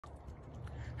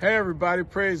Hey everybody,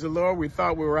 praise the Lord. We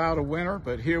thought we were out of winter,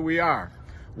 but here we are.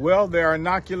 Well, there are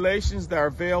inoculations that are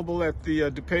available at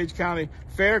the DuPage County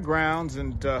Fairgrounds,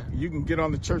 and you can get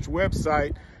on the church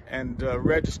website and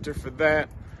register for that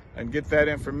and get that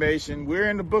information.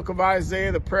 We're in the book of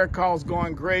Isaiah. The prayer call is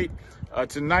going great.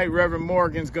 Tonight, Reverend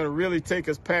Morgan's going to really take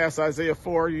us past Isaiah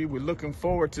 40. We're looking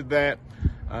forward to that.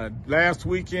 Last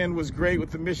weekend was great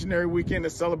with the missionary weekend, the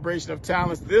celebration of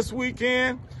talents. This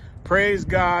weekend, praise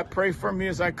God, pray for me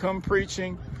as I come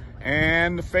preaching,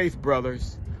 and the Faith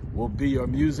Brothers will be your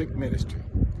music ministry.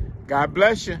 God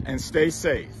bless you and stay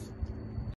safe.